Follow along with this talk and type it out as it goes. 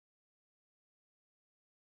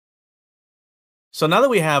So now that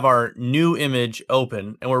we have our new image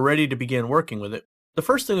open and we're ready to begin working with it, the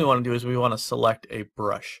first thing we want to do is we want to select a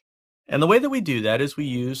brush. And the way that we do that is we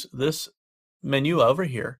use this menu over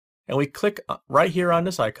here and we click right here on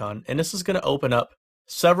this icon, and this is going to open up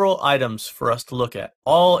several items for us to look at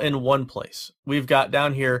all in one place. We've got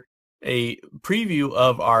down here a preview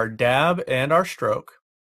of our dab and our stroke.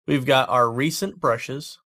 We've got our recent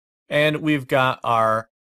brushes, and we've got our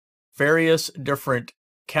various different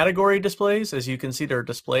category displays. As you can see, they're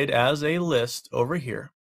displayed as a list over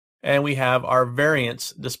here. And we have our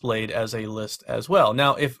variants displayed as a list as well.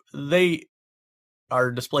 Now, if they are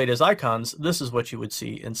displayed as icons, this is what you would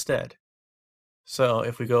see instead. So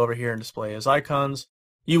if we go over here and display as icons,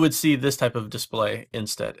 you would see this type of display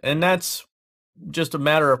instead. And that's just a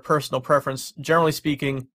matter of personal preference. Generally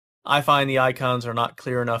speaking, I find the icons are not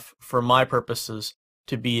clear enough for my purposes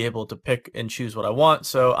to be able to pick and choose what I want,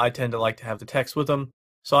 so I tend to like to have the text with them.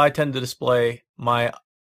 So I tend to display my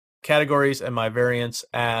categories and my variants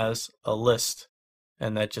as a list,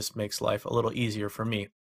 and that just makes life a little easier for me.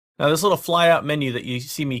 Now this little flyout menu that you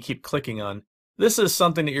see me keep clicking on, this is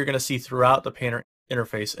something that you're going to see throughout the Painter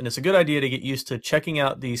interface, and it's a good idea to get used to checking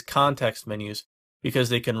out these context menus because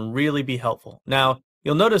they can really be helpful. Now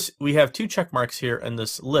you'll notice we have two check marks here in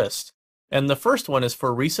this list, and the first one is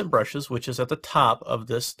for recent brushes, which is at the top of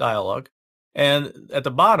this dialog. And at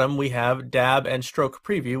the bottom, we have dab and stroke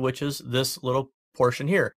preview, which is this little portion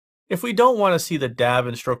here. If we don't want to see the dab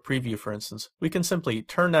and stroke preview, for instance, we can simply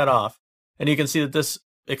turn that off, and you can see that this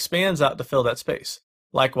expands out to fill that space.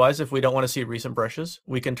 Likewise, if we don't want to see recent brushes,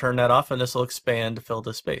 we can turn that off, and this will expand to fill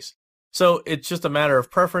this space. So it's just a matter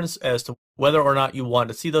of preference as to whether or not you want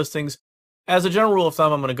to see those things. As a general rule of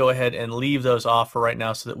thumb, I'm going to go ahead and leave those off for right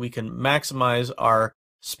now so that we can maximize our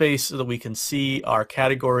space so that we can see our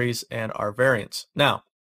categories and our variants. Now,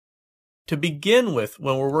 to begin with,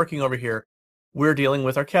 when we're working over here, we're dealing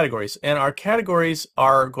with our categories, and our categories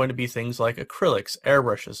are going to be things like acrylics,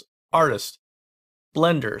 airbrushes, artists,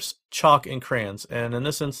 blenders, chalk, and crayons. And in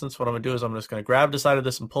this instance, what I'm going to do is I'm just going to grab the side of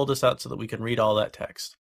this and pull this out so that we can read all that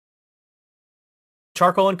text.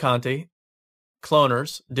 Charcoal and Conte,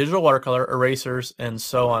 cloners, digital watercolor, erasers, and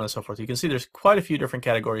so on and so forth. You can see there's quite a few different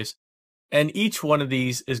categories, and each one of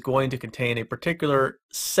these is going to contain a particular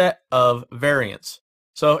set of variants.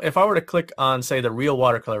 So if I were to click on, say, the real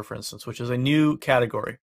watercolor, for instance, which is a new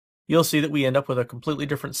category, you'll see that we end up with a completely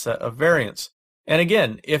different set of variants. And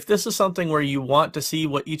again, if this is something where you want to see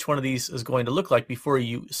what each one of these is going to look like before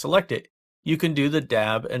you select it, you can do the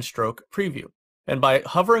dab and stroke preview. And by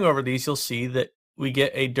hovering over these, you'll see that we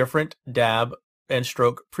get a different dab and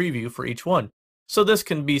stroke preview for each one. So this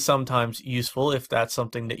can be sometimes useful if that's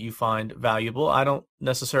something that you find valuable. I don't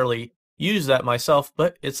necessarily use that myself,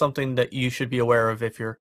 but it's something that you should be aware of if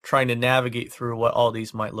you're trying to navigate through what all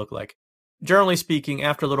these might look like. Generally speaking,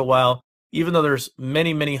 after a little while, even though there's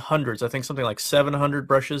many hundreds, I think something like 700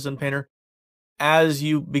 brushes in Painter, as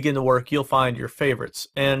you begin to work, you'll find your favorites.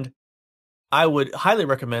 And I would highly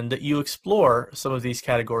recommend that you explore some of these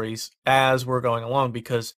categories as we're going along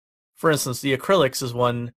because, for instance, the acrylics is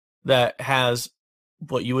one that has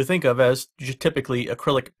what you would think of as typically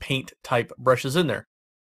acrylic paint type brushes in there.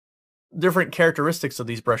 Different characteristics of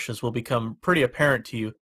these brushes will become pretty apparent to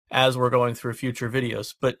you as we're going through future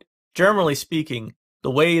videos, but generally speaking, the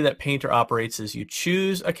way that Painter operates is you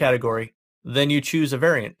choose a category, then you choose a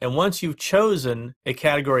variant, and once you've chosen a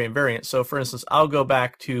category and variant, so for instance, I'll go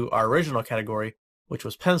back to our original category, which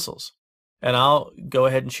was pencils, and I'll go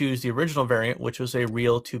ahead and choose the original variant, which was a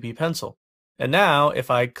real 2B pencil. And now, if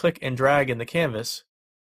I click and drag in the canvas,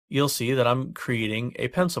 you'll see that I'm creating a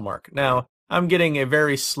pencil mark. Now, I'm getting a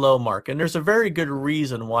very slow mark, and there's a very good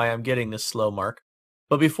reason why I'm getting this slow mark.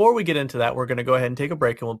 But before we get into that, we're going to go ahead and take a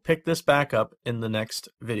break, and we'll pick this back up in the next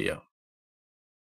video.